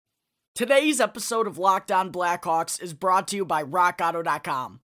Today's episode of Locked On Blackhawks is brought to you by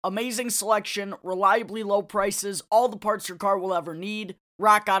RockAuto.com. Amazing selection, reliably low prices, all the parts your car will ever need.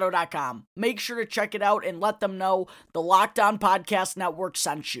 RockAuto.com. Make sure to check it out and let them know the Locked On Podcast Network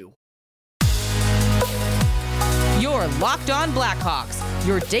sent you. You're Locked On Blackhawks,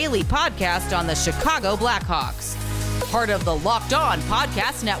 your daily podcast on the Chicago Blackhawks. Part of the Locked On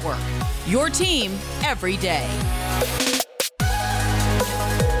Podcast Network, your team every day.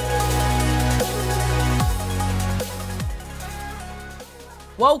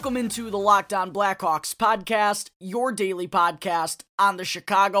 Welcome into the Locked On Blackhawks podcast, your daily podcast on the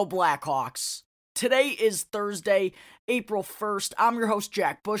Chicago Blackhawks. Today is Thursday, April 1st. I'm your host,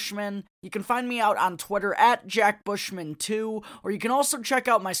 Jack Bushman. You can find me out on Twitter at JackBushman2, or you can also check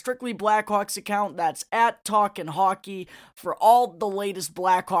out my Strictly Blackhawks account, that's at Talkin' Hockey, for all the latest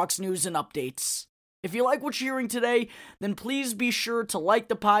Blackhawks news and updates. If you like what you're hearing today, then please be sure to like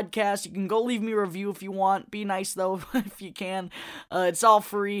the podcast. You can go leave me a review if you want. Be nice, though, if you can. It's all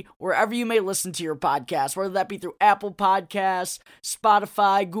free wherever you may listen to your podcast, whether that be through Apple Podcasts,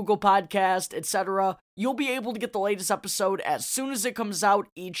 Spotify, Google Podcast, etc. You'll be able to get the latest episode as soon as it comes out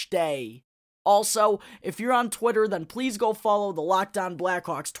each day. Also, if you're on Twitter, then please go follow the Locked On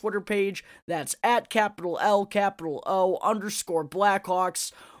Blackhawks Twitter page. That's at _Blackhawks,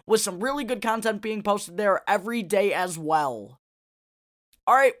 with some really good content being posted there every day as well.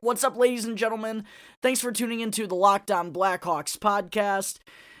 Alright, what's up, ladies and gentlemen? Thanks for tuning into the Locked On Blackhawks podcast.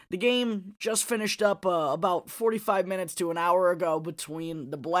 The game just finished up about 45 minutes to an hour ago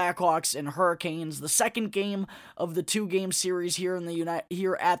between the Blackhawks and Hurricanes, the second game of the two-game series here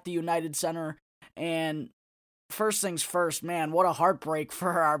at the United Center. And first things first, man, what a heartbreak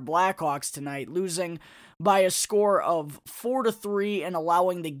for our Blackhawks tonight, losing by a score of 4-3 and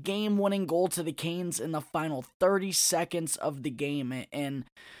allowing the game-winning goal to the Canes in the final 30 seconds of the game. And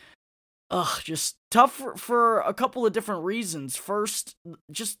just tough for a couple of different reasons. First,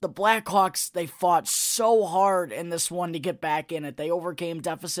 just the Blackhawks, they fought so hard in this one to get back in it. They overcame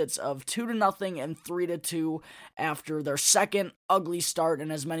deficits of 2-0 and 3-2 after their second ugly start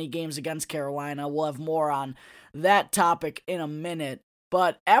in as many games against Carolina. We'll have more on that topic in a minute.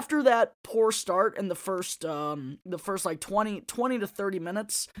 But after that poor start in the first like 20 to 30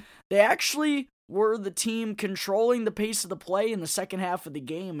 minutes, they actually were the team controlling the pace of the play in the second half of the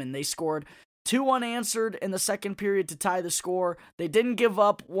game, and they scored 2 unanswered in the second period to tie the score. They didn't give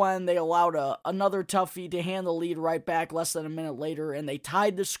up when they allowed another toughie to hand the lead right back less than a minute later, and they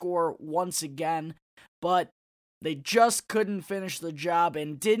tied the score once again, but they just couldn't finish the job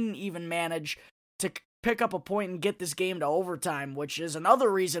and didn't even manage to pick up a point and get this game to overtime, which is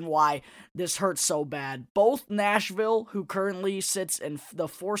another reason why this hurts so bad. Both Nashville, who currently sits in the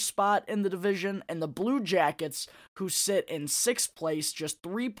 4th spot in the division, and the Blue Jackets, who sit in 6th place, just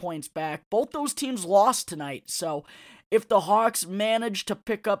 3 points back, both those teams lost tonight. So if the Hawks managed to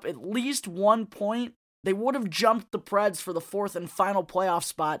pick up at least 1 point, they would have jumped the Preds for the 4th and final playoff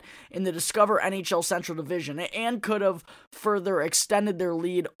spot in the Discover NHL Central Division, and could have further extended their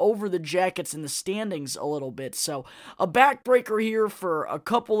lead over the Jackets in the standings a little bit. So a backbreaker here for a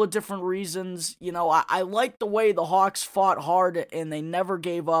couple of different reasons. You know, I like the way the Hawks fought hard and they never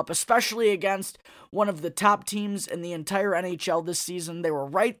gave up, especially against one of the top teams in the entire NHL this season. They were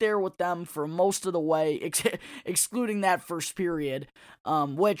right there with them for most of the way, excluding that first period,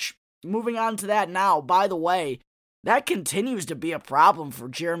 which... Moving on to that now, by the way, that continues to be a problem for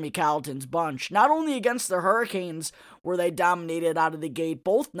Jeremy Colliton's bunch. Not only against the Hurricanes, where they dominated out of the gate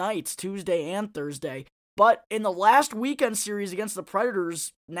both nights, Tuesday and Thursday, but in the last weekend series against the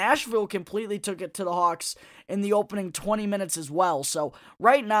Predators, Nashville completely took it to the Hawks in the opening 20 minutes as well. So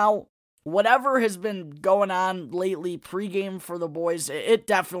right now, whatever has been going on lately pregame for the boys, it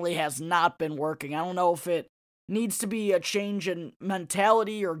definitely has not been working. I don't know if it needs to be a change in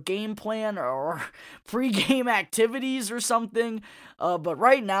mentality or game plan or pre-game activities or something. But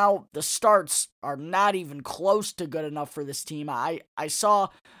right now, the starts are not even close to good enough for this team. I saw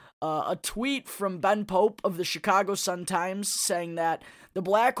a tweet from Ben Pope of the Chicago Sun-Times saying that the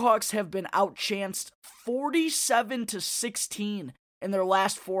Blackhawks have been outchanced 47-16 in their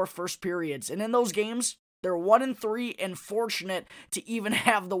last 4 first periods. And in those games, they're 1-3 and fortunate to even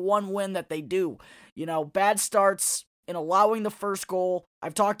have the one win that they do. You know, bad starts in allowing the first goal.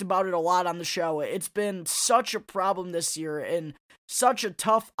 I've talked about it a lot on the show. It's been such a problem this year and such a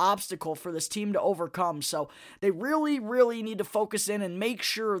tough obstacle for this team to overcome. So they really, really need to focus in and make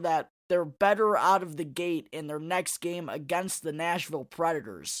sure that they're better out of the gate in their next game against the Nashville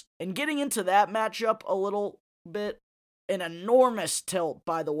Predators. And getting into that matchup a little bit, an enormous tilt,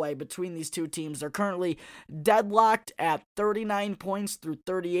 by the way, between these two teams. They're currently deadlocked at 39 points through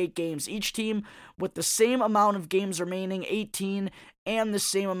 38 games. Each team with the same amount of games remaining, 18, and the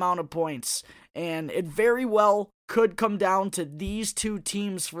same amount of points. And it very well could come down to these two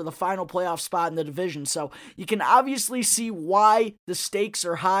teams for the final playoff spot in the division. So you can obviously see why the stakes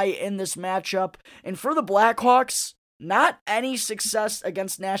are high in this matchup. And for the Blackhawks, not any success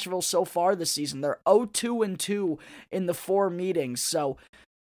against Nashville so far this season. They're 0-2-2 in the 4 meetings. So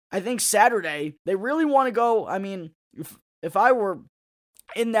I think Saturday, they really want to go. I mean, if I were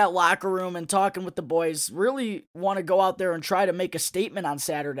in that locker room and talking with the boys, really want to go out there and try to make a statement on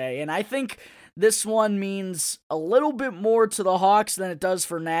Saturday. And I think this one means a little bit more to the Hawks than it does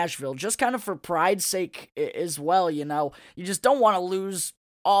for Nashville, just kind of for pride's sake as well. You know, you just don't want to lose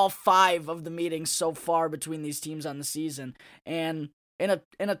all 5 of the meetings so far between these teams on the season. And in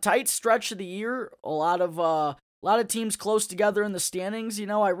a tight stretch of the year, a lot of teams close together in the standings, you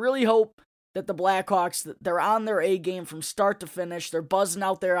know, I really hope that the Blackhawks, they're on their A game from start to finish. They're buzzing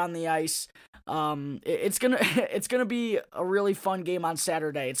out there on the ice. It's gonna be a really fun game on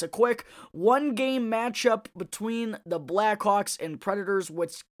Saturday. It's a quick 1-game matchup between the Blackhawks and Predators,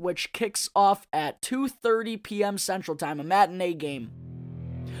 which kicks off at 2:30 p.m. Central Time, a matinee game.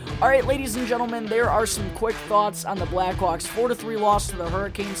 Alright, ladies and gentlemen, there are some quick thoughts on the Blackhawks' 4-3 loss to the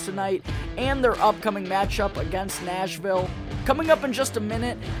Hurricanes tonight and their upcoming matchup against Nashville. Coming up in just a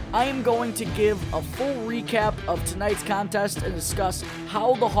minute, I am going to give a full recap of tonight's contest and discuss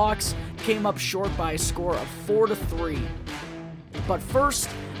how the Hawks came up short by a score of 4-3. But first,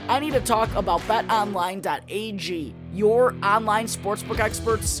 I need to talk about betonline.ag, your online sportsbook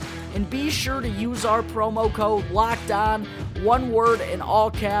experts, and be sure to use our promo code LOCKEDON, one word in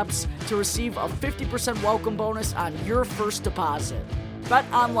all caps, to receive a 50% welcome bonus on your first deposit.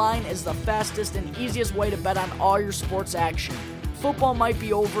 BetOnline is the fastest and easiest way to bet on all your sports action. Football might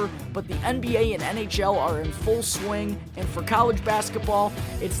be over, but the NBA and NHL are in full swing, and for college basketball,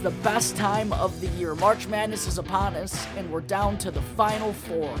 it's the best time of the year. March Madness is upon us, and we're down to the Final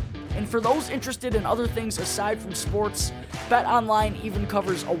Four. And for those interested in other things aside from sports, BetOnline even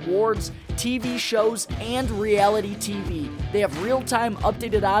covers awards, TV shows, and reality TV. They have real-time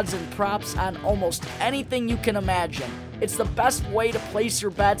updated odds and props on almost anything you can imagine. It's the best way to place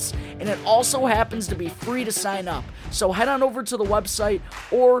your bets, and it also happens to be free to sign up. So head on over to the website,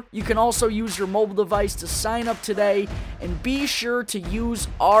 or you can also use your mobile device to sign up today, and be sure to use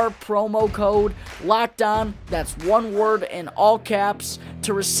our promo code LOCKEDON, that's one word in all caps,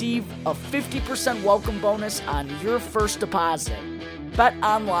 to receive a 50% welcome bonus on your first deposit.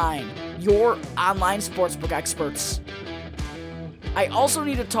 BetOnline, your online sportsbook experts. I also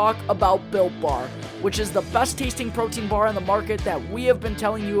need to talk about Built Bar, which is the best tasting protein bar on the market that we have been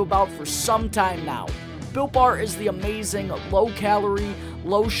telling you about for some time now. Built Bar is the amazing low-calorie,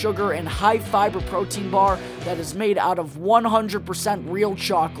 low-sugar, and high-fiber protein bar that is made out of 100% real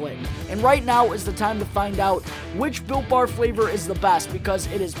chocolate. And right now is the time to find out which Built Bar flavor is the best, because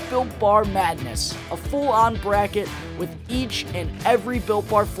it is Built Bar Madness, a full-on bracket with each and every Built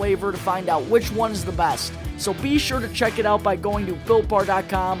Bar flavor to find out which one is the best. So be sure to check it out by going to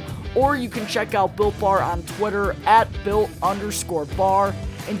BuiltBar.com, or you can check out Built Bar on Twitter at @Built_Bar.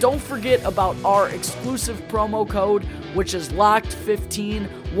 And don't forget about our exclusive promo code, which is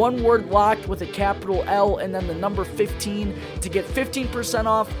LOCKED15, one word locked with a capital L and then the number 15, to get 15%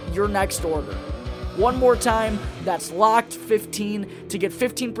 off your next order. One more time, that's LOCKED15 to get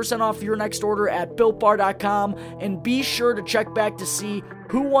 15% off your next order at BuiltBar.com. And be sure to check back to see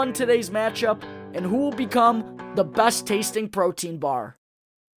who won today's matchup and who will become the best tasting protein bar.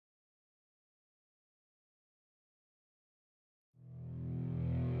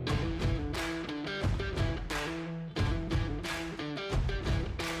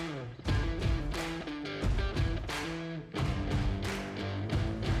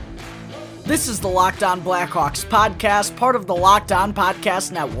 This is the Locked On Blackhawks podcast, part of the Locked On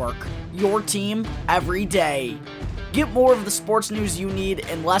Podcast Network. Your team every day. Get more of the sports news you need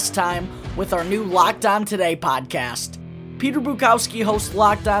in less time with our new Locked On Today podcast. Peter Bukowski hosts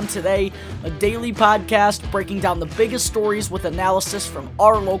Locked On Today, a daily podcast breaking down the biggest stories with analysis from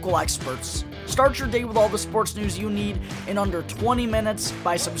our local experts. Start your day with all the sports news you need in under 20 minutes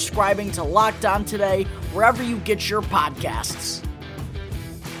by subscribing to Locked On Today wherever you get your podcasts.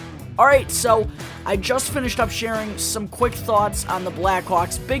 Alright, so I just finished up sharing some quick thoughts on the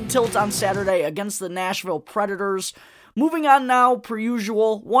Blackhawks' big tilt on Saturday against the Nashville Predators. Moving on now, per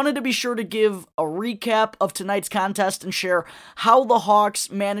usual, wanted to be sure to give a recap of tonight's contest and share how the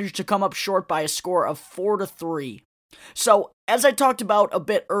Hawks managed to come up short by a score of 4-3. So, as I talked about a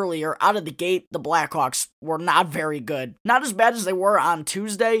bit earlier, out of the gate, the Blackhawks were not very good. Not as bad as they were on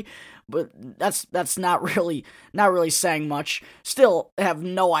Tuesday, but that's not really saying much. Still have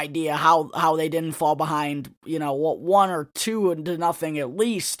no idea how they didn't fall behind, 1 or 2-0 at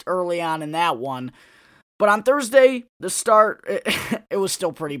least early on in that one. But on Thursday, the start, it was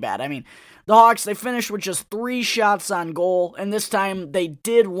still pretty bad. I mean, the Hawks, they finished with just 3 shots on goal, and this time they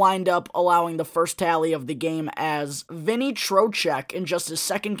did wind up allowing the first tally of the game as Vinny Trocheck, in just his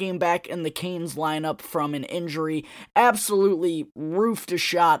second game back in the Canes lineup from an injury, absolutely roofed a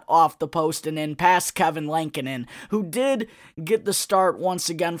shot off the post and in past Kevin Lankinen, who did get the start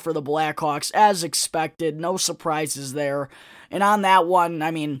once again for the Blackhawks, as expected. No surprises there. And on that one, I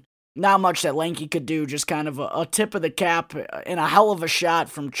mean, not much that Lanky could do, just kind of a tip of the cap and a hell of a shot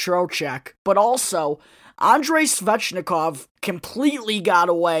from Trocheck. But also, Andrei Svechnikov completely got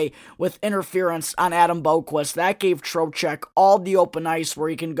away with interference on Adam Boqvist. That gave Trocheck all the open ice where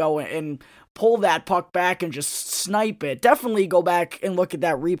he can go and pull that puck back and just snipe it. Definitely go back and look at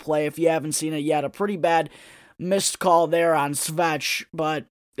that replay if you haven't seen it yet. A pretty bad missed call there on Svech, but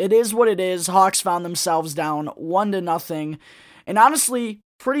it is what it is. Hawks found themselves down 1-0. And honestly,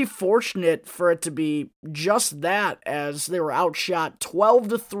 pretty fortunate for it to be just that, as they were outshot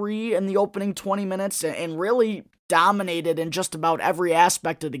 12-3 in the opening 20 minutes and really dominated in just about every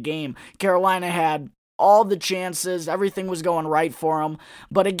aspect of the game. Carolina had all the chances, everything was going right for them,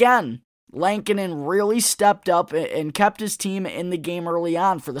 but again, Lankinen really stepped up and kept his team in the game early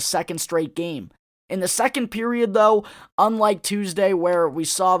on for the second straight game. In the second period, though, unlike Tuesday where we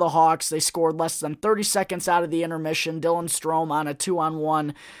saw the Hawks, they scored less than 30 seconds out of the intermission, Dylan Strome on a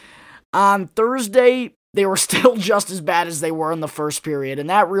 2-on-1. On Thursday, they were still just as bad as they were in the first period, and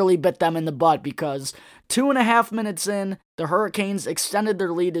that really bit them in the butt because 2.5 minutes in, the Hurricanes extended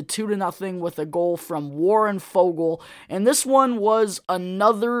their lead to 2-0 with a goal from Warren Foegele, and this one was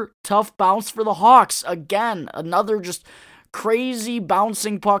another tough bounce for the Hawks. Again, another just crazy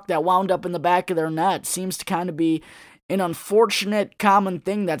bouncing puck that wound up in the back of their net. Seems to kind of be an unfortunate common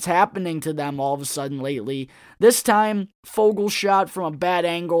thing that's happening to them all of a sudden lately. This time, Foegele shot from a bad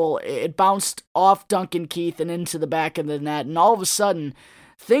angle. It bounced off Duncan Keith and into the back of the net, and all of a sudden,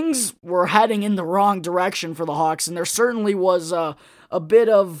 things were heading in the wrong direction for the Hawks, and there certainly was a bit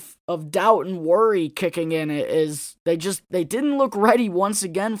of doubt and worry kicking in as they didn't look ready once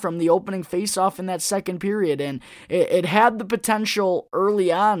again from the opening faceoff in that second period, and it had the potential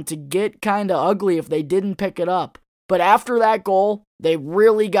early on to get kind of ugly if they didn't pick it up. But after that goal, they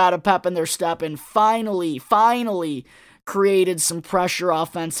really got a pep in their step and finally created some pressure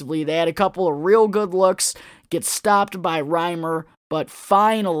offensively. They had a couple of real good looks, get stopped by Reimer, but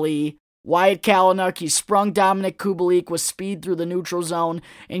finally, Wyatt Kalynuk, he sprung Dominic Kubalik with speed through the neutral zone,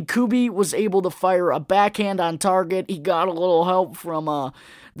 and Kubi was able to fire a backhand on target. He got a little help from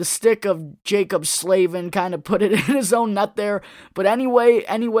the stick of Jacob Slavin, kind of put it in his own net there. But anyway,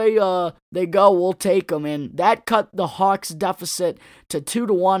 they go, we'll take them, and that cut the Hawks' deficit to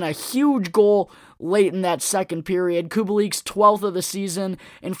 2-1. A huge goal late in that second period. Kubalik's 12th of the season,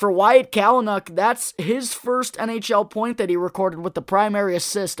 and for Wyatt Kalynuk, that's his first NHL point that he recorded with the primary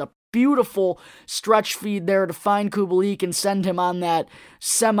assist. A beautiful stretch feed there to find Kubalik and send him on that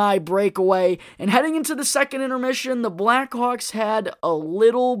semi-breakaway. And heading into the second intermission, the Blackhawks had a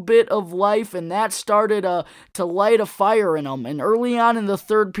little bit of life, and that started to light a fire in them. And early on in the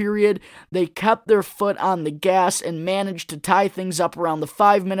third period, they kept their foot on the gas and managed to tie things up around the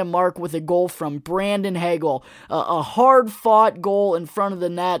 5-minute mark with a goal from Brandon Hagel. A hard-fought goal in front of the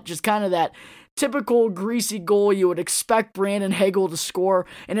net, just kind of that typical greasy goal you would expect Brandon Hagel to score.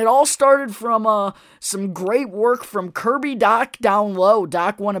 And it all started from some great work from Kirby Dach down low.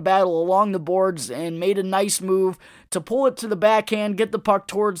 Dach won a battle along the boards and made a nice move to pull it to the backhand, get the puck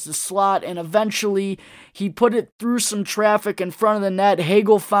towards the slot, and eventually he put it through some traffic in front of the net.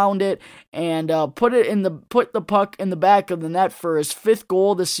 Hagel found it and put the puck in the back of the net for his 5th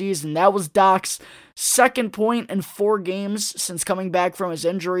goal of the season. That was Dach's second point in 4 games since coming back from his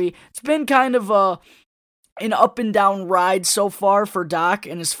injury. It's been kind of an up and down ride so far for Dach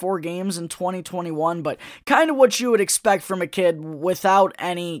in his 4 games in 2021, but kind of what you would expect from a kid without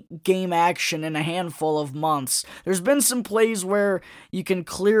any game action in a handful of months. There's been some plays where you can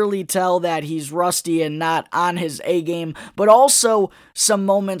clearly tell that he's rusty and not on his A game, but also some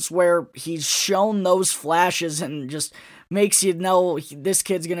moments where he's shown those flashes and just makes you know this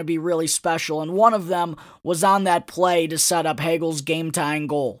kid's going to be really special, and one of them was on that play to set up Hagel's game-tying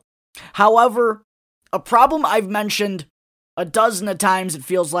goal. However, a problem I've mentioned a dozen of times, it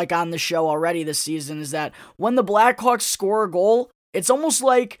feels like, on the show already this season, is that when the Blackhawks score a goal, it's almost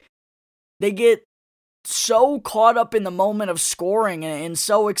like they get so caught up in the moment of scoring and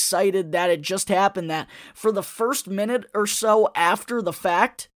so excited that it just happened that for the first minute or so after the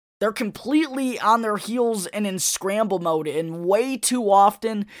fact, they're completely on their heels and in scramble mode, and way too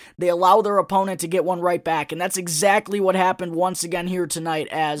often they allow their opponent to get one right back. And that's exactly what happened once again here tonight,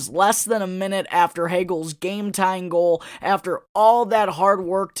 as less than a minute after Hagel's game-tying goal, after all that hard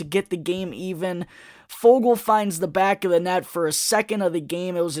work to get the game even, Foegele finds the back of the net for a second of the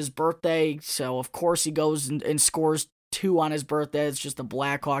game. It was his birthday, so of course he goes and scores 2 on his birthday. It's just the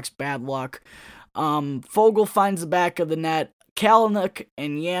Blackhawks' bad luck. Foegele finds the back of the net. Kalynuk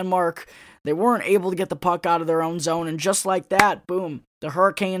and Janmark, they weren't able to get the puck out of their own zone, and just like that, boom, the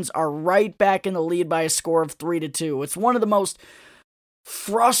Hurricanes are right back in the lead by a score of 3-2. It's one of the most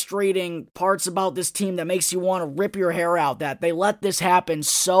frustrating parts about this team that makes you want to rip your hair out, that they let this happen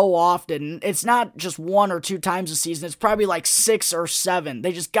so often. It's not just 1 or 2 times a season, it's probably like 6 or 7.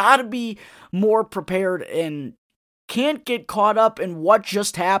 They just gotta be more prepared and can't get caught up in what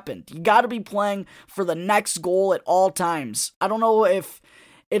just happened. You got to be playing for the next goal at all times. I don't know if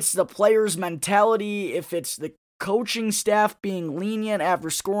it's the players' mentality, if it's the coaching staff being lenient after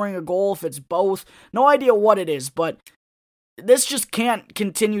scoring a goal, if it's both. No idea what it is, but this just can't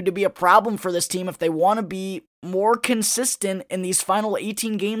continue to be a problem for this team if they want to be more consistent in these final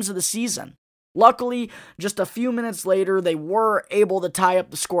 18 games of the season. Luckily, just a few minutes later, they were able to tie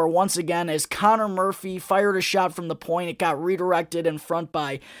up the score once again as Connor Murphy fired a shot from the point. It got redirected in front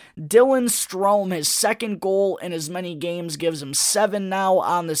by Dylan Strome. His second goal in as many games gives him 7 now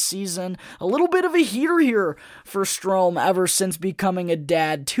on the season. A little bit of a heater here for Strome ever since becoming a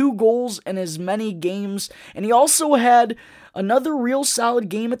dad. 2 goals in as many games, and he also had another real solid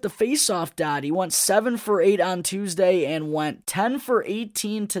game at the faceoff dot. He went 7 for 8 on Tuesday and went 10 for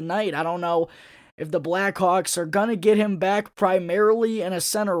 18 tonight. I don't know if the Blackhawks are going to get him back primarily in a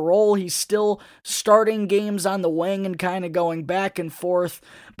center role. He's still starting games on the wing and kind of going back and forth.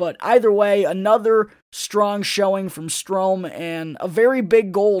 But either way, another strong showing from Strome and a very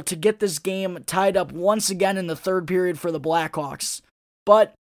big goal to get this game tied up once again in the third period for the Blackhawks.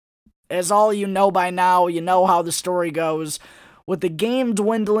 But as all you know by now, you know how the story goes. With the game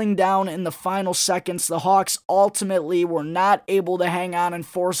dwindling down in the final seconds, the Hawks ultimately were not able to hang on and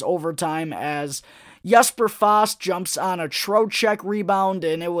force overtime as Jesper Fast jumps on a Trocheck rebound,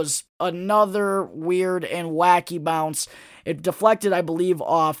 and it was another weird and wacky bounce. It deflected, I believe,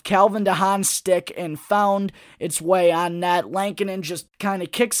 off Calvin DeHaan's stick and found its way on net. Lankinen just kind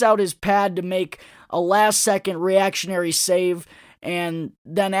of kicks out his pad to make a last-second reactionary save. And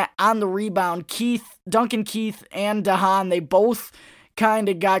then on the rebound, Duncan Keith and DeHaan, they both kind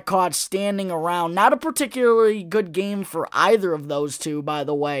of got caught standing around. Not a particularly good game for either of those two, by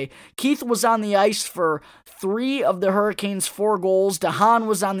the way. Keith was on the ice for 3 of the Hurricanes' 4 goals. DeHaan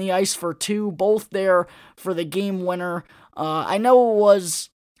was on the ice for 2, both there for the game winner. I know it was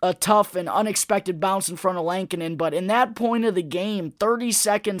a tough and unexpected bounce in front of Lankinen, but in that point of the game, 30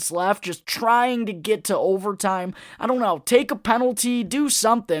 seconds left, just trying to get to overtime, I don't know, take a penalty, do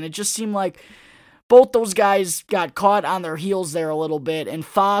something. It just seemed like both those guys got caught on their heels there a little bit, and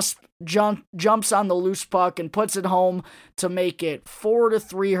Foss jumps on the loose puck and puts it home to make it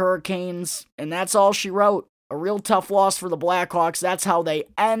 4-3 Hurricanes, and that's all she wrote. A real tough loss for the Blackhawks. That's how they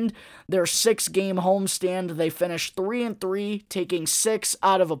end their 6-game homestand. They finish 3-3, taking 6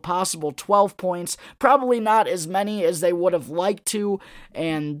 out of a possible 12 points. Probably not as many as they would have liked to,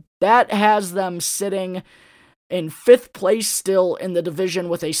 and that has them sitting in 5th place still in the division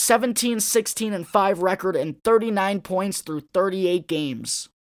with a 17-16-5 record and 39 points through 38 games.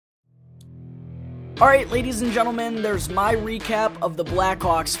 Alright, ladies and gentlemen, there's my recap of the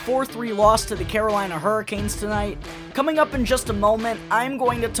Blackhawks' 4-3 loss to the Carolina Hurricanes tonight. Coming up in just a moment, I'm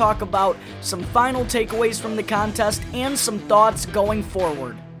going to talk about some final takeaways from the contest and some thoughts going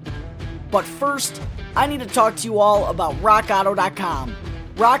forward. But first, I need to talk to you all about RockAuto.com.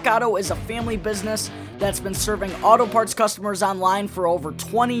 Rock Auto is a family business that's been serving auto parts customers online for over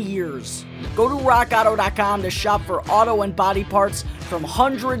 20 years. Go to RockAuto.com to shop for auto and body parts from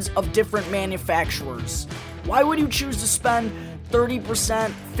hundreds of different manufacturers. Why would you choose to spend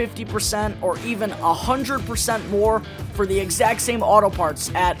 30%, 50%, or even 100% more for the exact same auto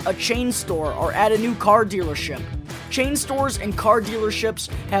parts at a chain store or at a new car dealership? Chain stores and car dealerships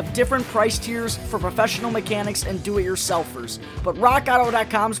have different price tiers for professional mechanics and do-it-yourselfers, but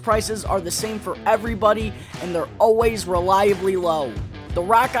RockAuto.com's prices are the same for everybody, and they're always reliably low. The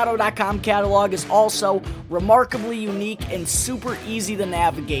RockAuto.com catalog is also remarkably unique and super easy to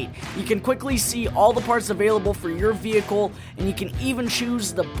navigate. You can quickly see all the parts available for your vehicle, and you can even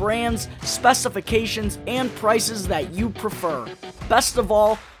choose the brands, specifications, and prices that you prefer. Best of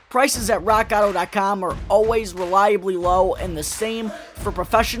all, Prices at rockauto.com are always reliably low, and the same for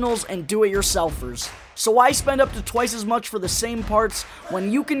professionals and do-it-yourselfers. So why spend up to twice as much for the same parts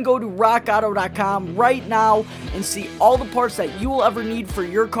when you can go to rockauto.com right now and see all the parts that you will ever need for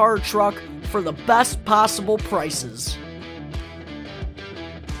your car or truck for the best possible prices?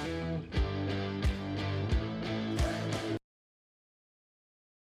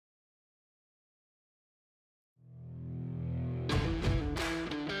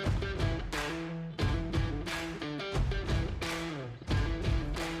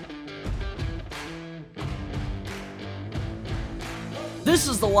 This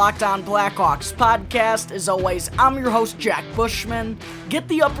is the Locked On Blackhawks podcast. As always, I'm your host, Jack Bushman. Get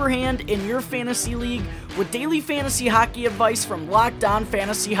the upper hand in your fantasy league with daily fantasy hockey advice from Locked On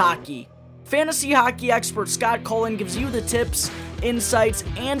Fantasy Hockey. Fantasy hockey expert Scott Cullen gives you the tips, insights,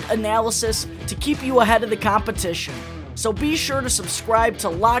 and analysis to keep you ahead of the competition. So be sure to subscribe to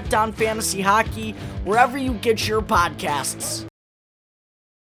Locked On Fantasy Hockey wherever you get your podcasts.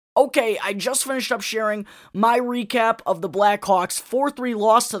 Okay, I just finished up sharing my recap of the Blackhawks' 4-3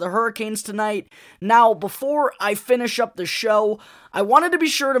 loss to the Hurricanes tonight. Now, before I finish up the show, I wanted to be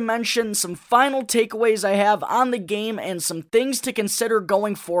sure to mention some final takeaways I have on the game and some things to consider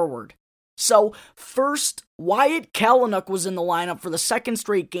going forward. So, first, Wyatt Kalynuk was in the lineup for the second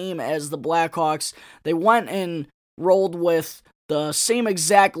straight game as the Blackhawks. They went and rolled with the same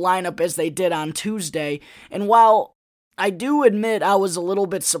exact lineup as they did on Tuesday, and while I do admit I was a little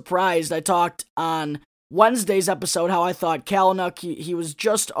bit surprised. I talked on Wednesday's episode how I thought Kalynuk, he was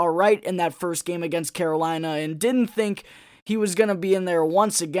just alright in that first game against Carolina and didn't think he was going to be in there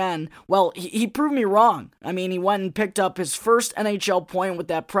once again. Well, he proved me wrong. I mean, he went and picked up his first NHL point with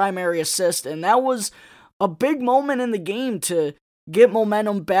that primary assist, and that was a big moment in the game to get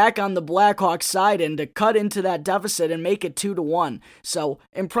momentum back on the Blackhawks side and to cut into that deficit and make it 2-1. So,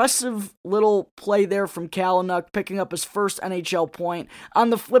 impressive little play there from Kalynuk, picking up his first NHL point.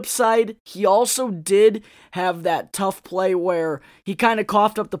 On the flip side, he also did have that tough play where he kind of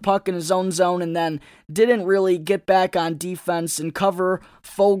coughed up the puck in his own zone and then didn't really get back on defense and cover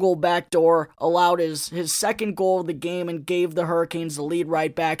Foegele backdoor, allowed his second goal of the game and gave the Hurricanes the lead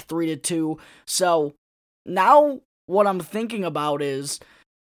right back 3-2. So, now what I'm thinking about is,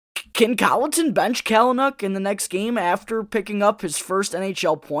 can Colliton bench Kalynuk in the next game after picking up his first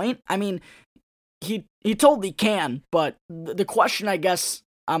NHL point? I mean, he totally can, but the question I guess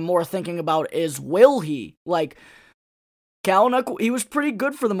I'm more thinking about is, will he? Like, Kalynuk, he was pretty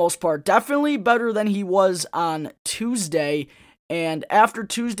good for the most part. Definitely better than he was on Tuesday. And after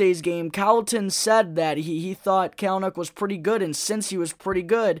Tuesday's game, Colliton said that he thought Kalynuk was pretty good, and since he was pretty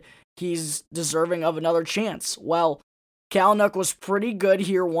good, he's deserving of another chance. Well, Kalynuk was pretty good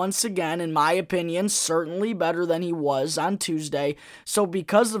here once again, in my opinion, certainly better than he was on Tuesday. So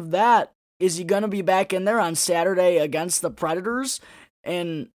because of that, is he going to be back in there on Saturday against the Predators?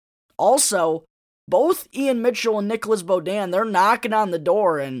 And also, both Ian Mitchell and Nicholas Beaudin, they're knocking on the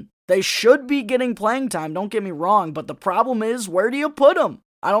door, and they should be getting playing time, don't get me wrong, but the problem is, where do you put them?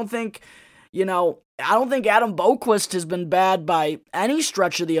 I don't think Adam Boqvist has been bad by any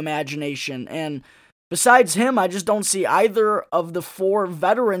stretch of the imagination, and besides him, I just don't see either of the four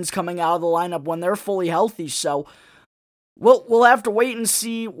veterans coming out of the lineup when they're fully healthy, so we'll have to wait and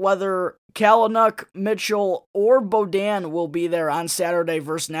see whether Kalynuk, Mitchell, or Beaudin will be there on Saturday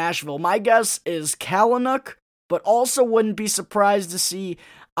versus Nashville. My guess is Kalynuk, but also wouldn't be surprised to see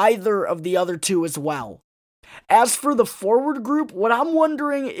either of the other two as well. As for the forward group, what I'm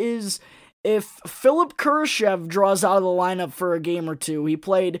wondering is if Philip Kurashev draws out of the lineup for a game or two. He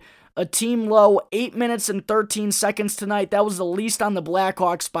played a team low 8 minutes and 13 seconds tonight. That was the least on the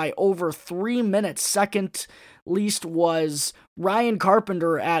Blackhawks by over 3 minutes. Second least was Ryan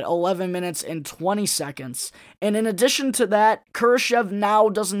Carpenter at 11 minutes and 20 seconds. And in addition to that, Kurashev now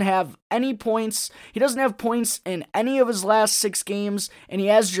doesn't have any points. He doesn't have points in any of his last 6 games, and he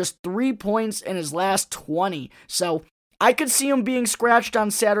has just 3 points in his last 20. So I could see him being scratched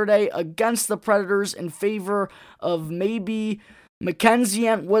on Saturday against the Predators in favor of maybe Mackenzie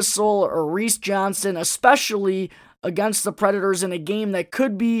Entwistle or Reese Johnson, especially against the Predators in a game that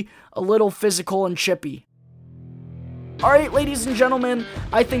could be a little physical and chippy. Alright, ladies and gentlemen,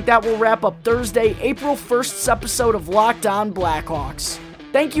 I think that will wrap up Thursday, April 1st's episode of Locked On Blackhawks.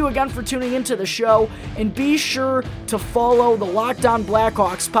 Thank you again for tuning into the show, and be sure to follow the Locked On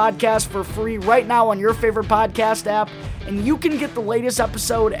Blackhawks podcast for free right now on your favorite podcast app, and you can get the latest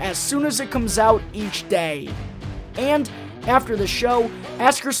episode as soon as it comes out each day. And after the show,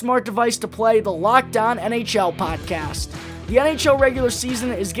 ask your smart device to play the Locked On NHL podcast. The NHL regular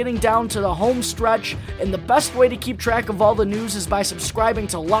season is getting down to the home stretch, and the best way to keep track of all the news is by subscribing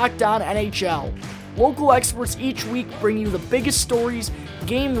to Locked On NHL. Local experts each week bring you the biggest stories,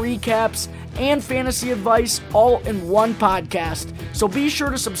 game recaps, and fantasy advice all in one podcast. So be sure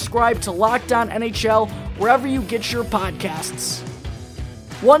to subscribe to Locked On NHL wherever you get your podcasts.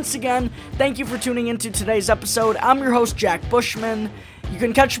 Once again, thank you for tuning into today's episode. I'm your host, Jack Bushman. You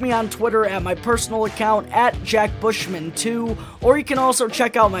can catch me on Twitter at my personal account at JackBushman2, or you can also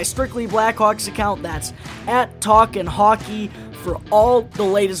check out my Strictly Blackhawks account, that's at Talkin' Hockey, for all the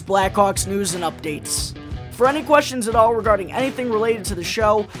latest Blackhawks news and updates. For any questions at all regarding anything related to the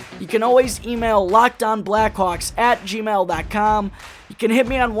show, you can always email lockedonblackhawks@gmail.com. You can hit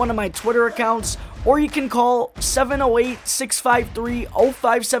me on one of my Twitter accounts, or you can call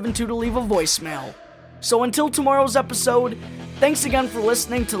 708-653-0572 to leave a voicemail. So until tomorrow's episode, thanks again for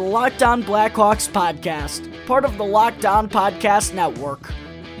listening to the Locked On Blackhawks podcast, part of the Locked On Podcast Network.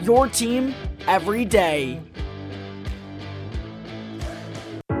 Your team every day.